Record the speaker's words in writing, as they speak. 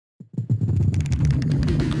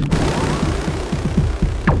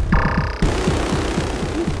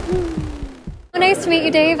nice to meet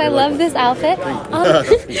you, Dave. I love this outfit.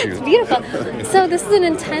 It's beautiful. So this is an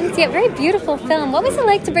intense yet very beautiful film. What was it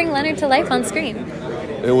like to bring Leonard to life on screen?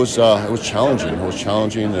 It was challenging. It was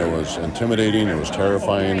challenging. It was intimidating. It was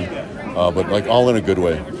terrifying, but like all in a good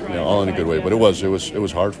way. All in a good way. But it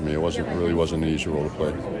was hard for me. It wasn't an easy role to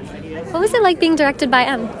play. What was it like being directed by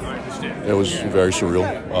M? It was very surreal.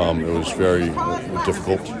 It was very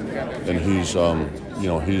difficult, and he's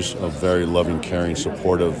a very loving, caring,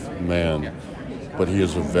 supportive man, but he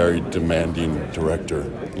is a very demanding director,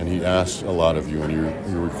 and he asks a lot of you, and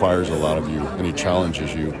he requires a lot of you, and he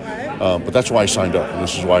challenges you. But that's why I signed up, and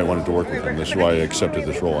this is why I wanted to work with him. This is why I accepted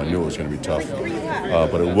this role. I knew it was going to be tough,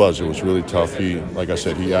 but it was really tough. Like I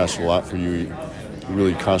said, he asks a lot for you. He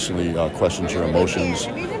really constantly questions your emotions.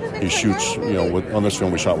 He shoots, on this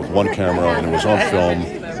film we shot with one camera, and it was on film,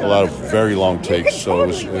 a lot of very long takes, so it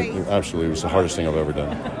was the hardest thing I've ever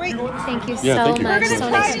done. Thank you so much. So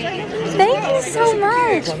nice. Thank you so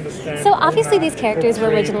much. So obviously these characters were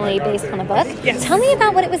originally based on a book. Yes. Tell me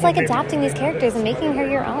about what it was like adapting these characters and making her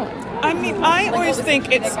your own. I mean, I always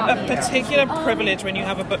think it's a particular privilege when you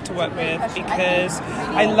have a book to work with, because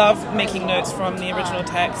I love making notes from the original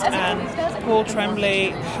text, and Paul Tremblay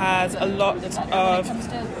has a lot of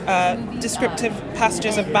descriptive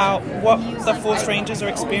passages about what the four strangers are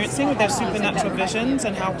experiencing with their supernatural visions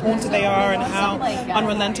and how haunted they are and how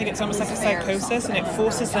unrelenting. It's almost like a psychosis, and it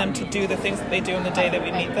forces them to do the things that they do on the day that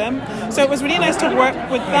we meet them. So it was really nice to work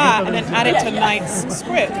with that and then add it to Knight's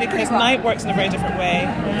script, because Knight works in a very different way.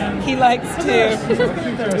 He likes to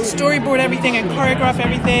storyboard everything and choreograph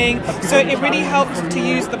everything, so it really helped to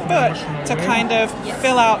use the book to kind of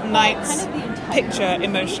fill out Knight's picture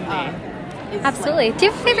emotionally. Absolutely. Do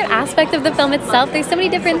you have a favorite aspect of the film itself? There's so many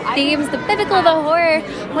different themes, the biblical, the horror.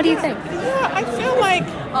 What do you think? Yeah, I feel like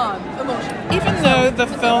even though the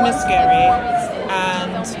film is scary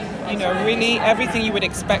and, really everything you would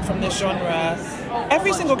expect from this genre,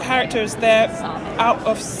 every single character is there out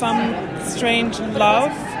of some strange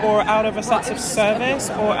love or out of a sense of service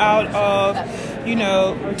or out of,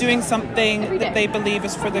 doing something that they believe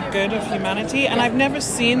is for the good of humanity. And I've never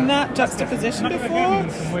seen that juxtaposition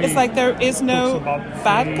before. It's like there is no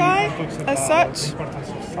bad guy as such.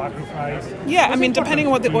 Yeah, I mean, depending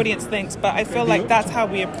on what the audience thinks, but I feel like that's how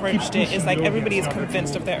we approached it, is like everybody is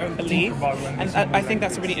convinced of their own belief. And I think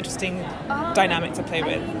that's a really interesting dynamic to play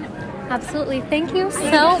with. Absolutely. Thank you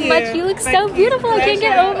so much. You look so beautiful. I can't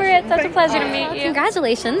get over it. Such a pleasure to meet you.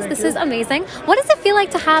 Congratulations. This is amazing. What does it feel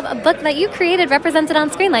like to have a book that you created represented on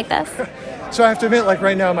screen like this? So I have to admit, like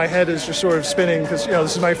right now, my head is just sort of spinning because,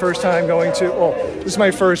 this is my first time this is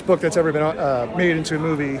my first book that's ever been made into a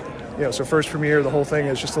movie. So first premiere, the whole thing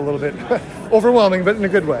is just a little bit overwhelming, but in a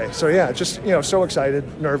good way. So yeah, just, so excited,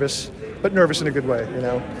 nervous, but nervous in a good way,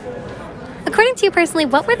 According to you personally,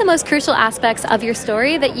 what were the most crucial aspects of your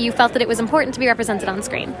story that you felt that it was important to be represented on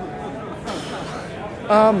screen?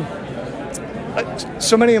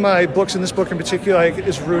 So many of my books, and this book in particular,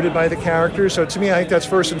 is rooted by the characters. So to me, I think that's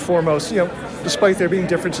first and foremost, despite there being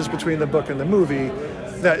differences between the book and the movie,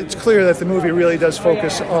 that it's clear that the movie really does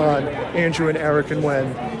focus on Andrew and Eric and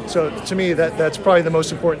Wen. So to me, that's probably the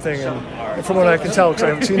most important thing. And from what I can tell, because I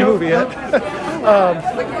haven't seen the movie yet,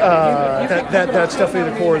 that's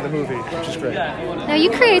definitely the core of the movie, which is great. Now,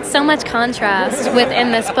 you create so much contrast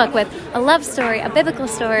within this book with a love story, a biblical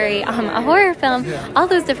story, a horror film, all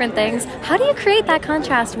those different things. How do you create that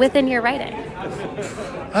contrast within your writing?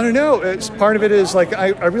 I don't know. Part of it is like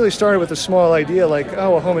I really started with a small idea, like,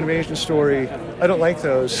 a home invasion story. I don't like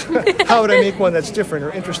those. How would I make one that's different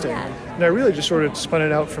or interesting? And I really just sort of spun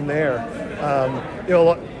it out from there.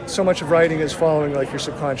 So much of writing is following like your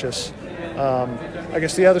subconscious. I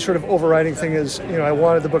guess the other sort of overriding thing is, I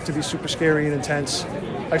wanted the book to be super scary and intense.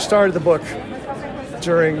 I started the book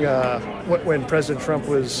during when President Trump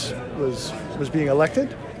was being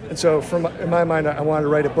elected. And so in my mind, I wanted to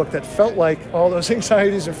write a book that felt like all those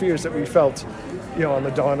anxieties and fears that we felt, on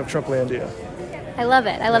the dawn of Trumplandia. I love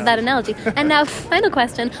it. I love that analogy. And now, final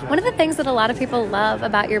question. One of the things that a lot of people love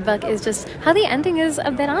about your book is just how the ending is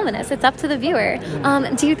a bit ominous. It's up to the viewer.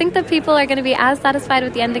 Do you think that people are going to be as satisfied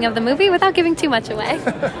with the ending of the movie without giving too much away?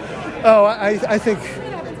 I think...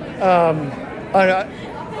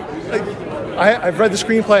 I've read the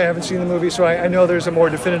screenplay, I haven't seen the movie, so I know there's a more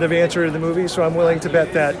definitive answer to the movie, so I'm willing to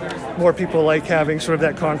bet that more people like having sort of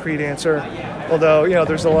that concrete answer. Although,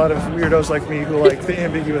 there's a lot of weirdos like me who like the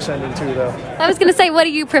ambiguous ending too, though. I was going to say, what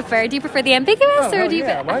do you prefer? Do you prefer the ambiguous or do you...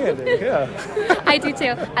 Yeah, my ending, yeah. I do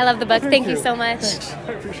too. I love the book. Thank you so much. Thanks.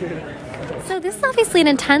 I appreciate it. So this is obviously an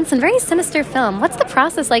intense and very sinister film. What's the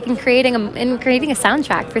process like in creating a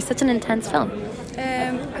soundtrack for such an intense film?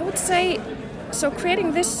 I would say, so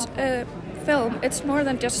creating this film, it's more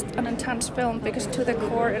than just an intense film, because to the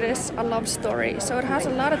core it is a love story. So it has a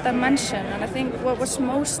lot of dimension, and I think what was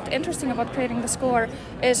most interesting about creating the score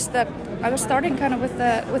is that I was starting kind of with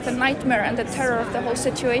the nightmare and the terror of the whole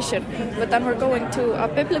situation, but then we're going to a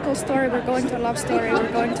biblical story, we're going to a love story,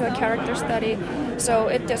 we're going to a character study. So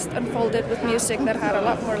it just unfolded with music that had a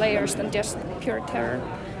lot more layers than just pure terror.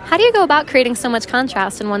 How do you go about creating so much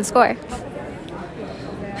contrast in one score?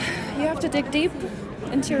 You have to dig deep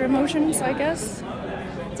into your emotions, I guess.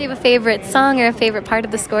 Do you have a favorite song or a favorite part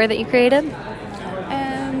of the score that you created?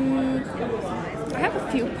 I have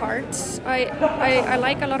a few parts. I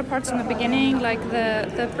like a lot of parts in the beginning, like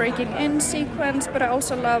the breaking in sequence, but I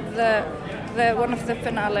also love the one of the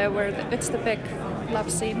finale where it's the big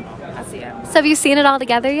love scene at the end. So have you seen it all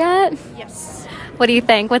together yet? Yes. What do you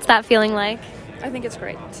think? What's that feeling like? I think it's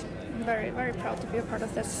great. I'm very, very proud to be a part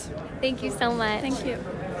of this. Thank you so much. Thank you.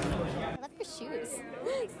 I love your shoes.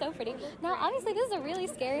 So pretty. Now, obviously, this is a really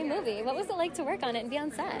scary movie. What was it like to work on it and be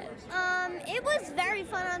on set? It was very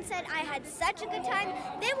fun on set. I had such a good time.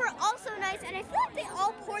 They were all so nice, and I feel like they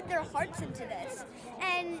all poured their hearts into this.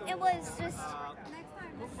 And it was just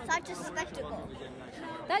such a spectacle.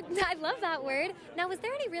 I love that word. Now, was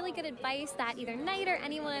there any really good advice that either Knight or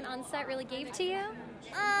anyone on set really gave to you?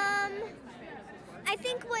 I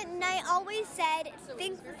think what Knight always said,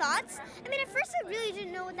 think thoughts. I mean, at first I really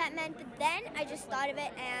didn't know what that meant, but then I just thought of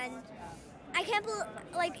it, and I can't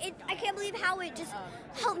believe how it just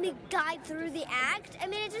helped me guide through the act. I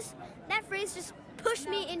mean, that phrase just pushed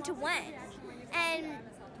me into when, and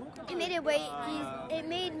it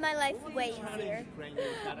made my life way easier.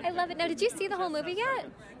 I love it. Now, did you see the whole movie yet?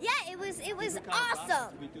 Yeah, it was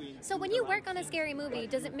awesome. So when you work on a scary movie,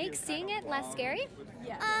 does it make seeing it less scary?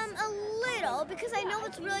 A little, because I know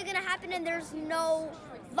what's really going to happen and there's no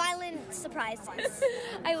violent surprises.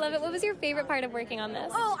 I love it. What was your favorite part of working on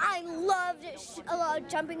this? Oh, I loved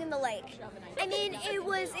jumping in the lake. I mean, it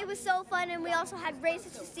was so fun, and we also had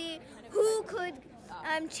races to see who could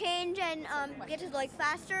change and get to the lake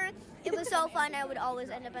faster. It was so fun. I would always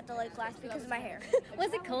end up at the lake last because of my hair.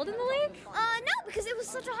 Was it cold in the lake? No, because it was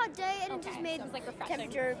such a hot day, and it just made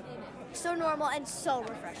temperature so normal and so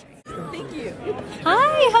refreshing. Thank you.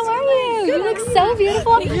 Hi, how are you? You look so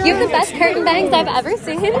beautiful. You have the best curtain bangs I've ever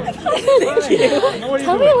seen. Thank you.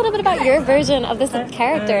 Tell me a little bit about your version of this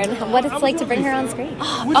character and what it's like to bring her on screen.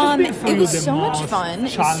 It was so much fun.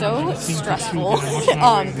 It was so stressful.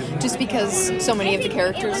 Just because so many of the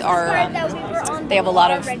characters are, they have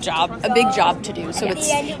a big job to do. So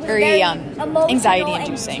it's very anxiety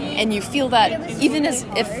inducing. And you feel that even as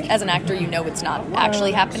an actor, you know it's not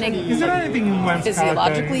actually happening.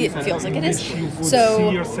 Physiologically, it feels like it is. So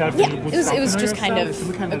yeah, it was just kind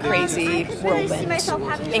of a crazy whirlwind,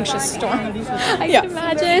 anxious storm. I can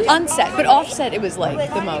imagine. On set, but off set, it was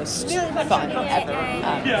like the most fun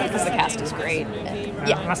ever because the cast is great. And,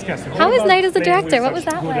 yeah. How was Knight as a director? What was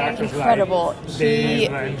that like? Incredible.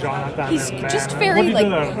 He's just very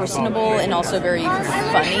like personable and also very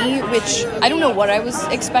funny, which I don't know what I was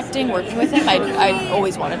expecting working with him. I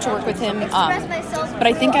always wanted to work with him, but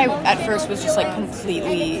I think I at first was just like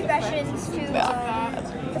completely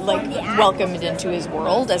welcomed into his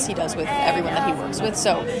world, as he does with everyone that he works with.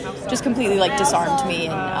 So just completely like disarmed me,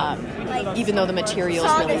 and even though the material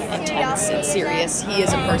is really intense and serious, he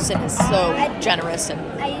as a person is so generous and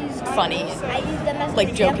funny and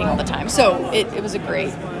like joking all the time. So it was a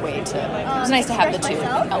great way to, it was nice to have the two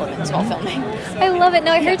elements while filming. I love it.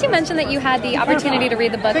 Now, I heard you mention that you had the opportunity to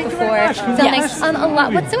read the book before filming. Yes.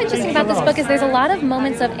 What's so interesting about this book is there's a lot of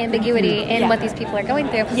moments of ambiguity in what these people are going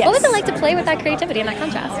through. Yes. What was it like to play with that creativity and that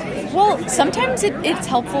contrast? Well, sometimes it's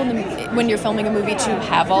helpful when you're filming a movie to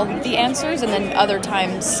have all the answers, and then other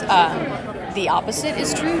times the opposite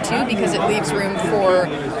is true too, because it leaves room for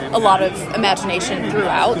a lot of imagination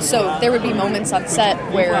throughout. So there would be moments on set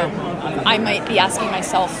where I might be asking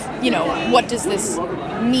myself, what does this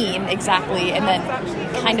mean exactly? And then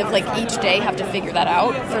kind of like each day have to figure that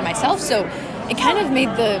out for myself. So it kind of made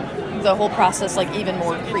the whole process like even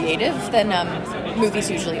more creative than movies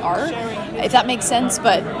usually are, if that makes sense.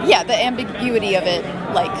 But yeah, the ambiguity of it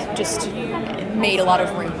like just made a lot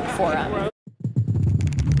of room for